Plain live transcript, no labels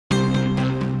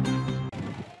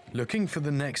Looking for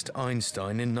the next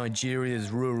Einstein in Nigeria's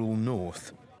rural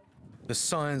north, the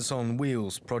Science on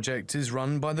Wheels project is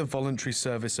run by the Voluntary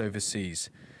Service Overseas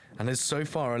and has so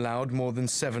far allowed more than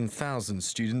 7,000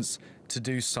 students to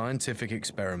do scientific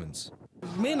experiments.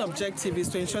 The main objective is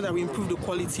to ensure that we improve the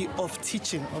quality of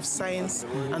teaching of science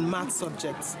and math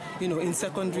subjects, in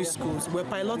secondary schools. We're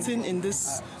piloting in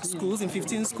these schools, in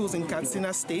 15 schools in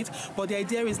Katsina State, but the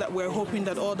idea is that we're hoping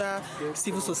that other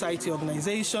civil society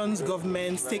organizations,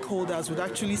 government, stakeholders would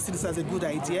actually see this as a good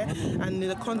idea. And in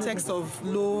the context of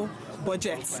low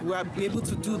budgets, we'll be able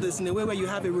to do this in a way where you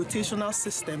have a rotational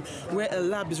system where a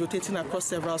lab is rotating across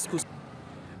several schools.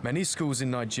 Many schools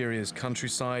in Nigeria's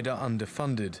countryside are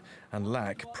underfunded and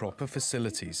lack proper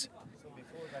facilities.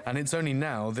 And it's only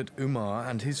now that Umar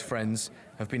and his friends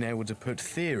have been able to put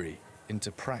theory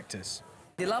into practice.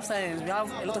 The lab science, we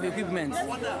have a lot of equipment,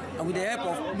 and with the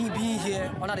help of me being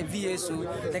here under the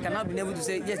VSO, they can now be able to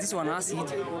say, yes, this is an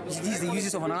acid, this is the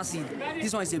uses of an acid,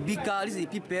 this one is a beaker, this is a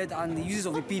pipette, and the uses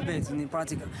of a pipette in the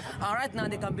practical. And right now,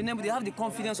 they have the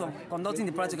confidence of conducting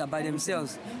the practical by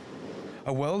themselves.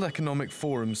 A World Economic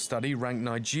Forum study ranked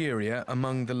Nigeria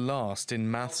among the last in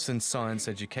maths and science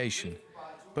education.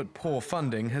 But poor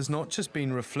funding has not just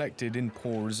been reflected in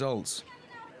poor results.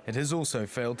 It has also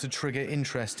failed to trigger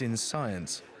interest in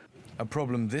science, a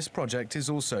problem this project is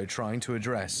also trying to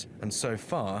address, and so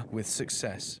far with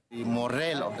success. The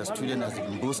morale of the students has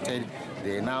been boosted.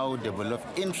 They now develop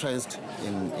interest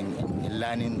in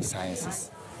learning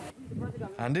sciences.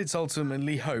 And it's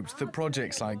ultimately hoped that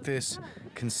projects like this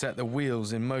can set the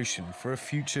wheels in motion for a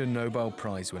future Nobel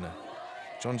Prize winner.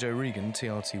 John Joe Regan,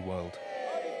 TRT World.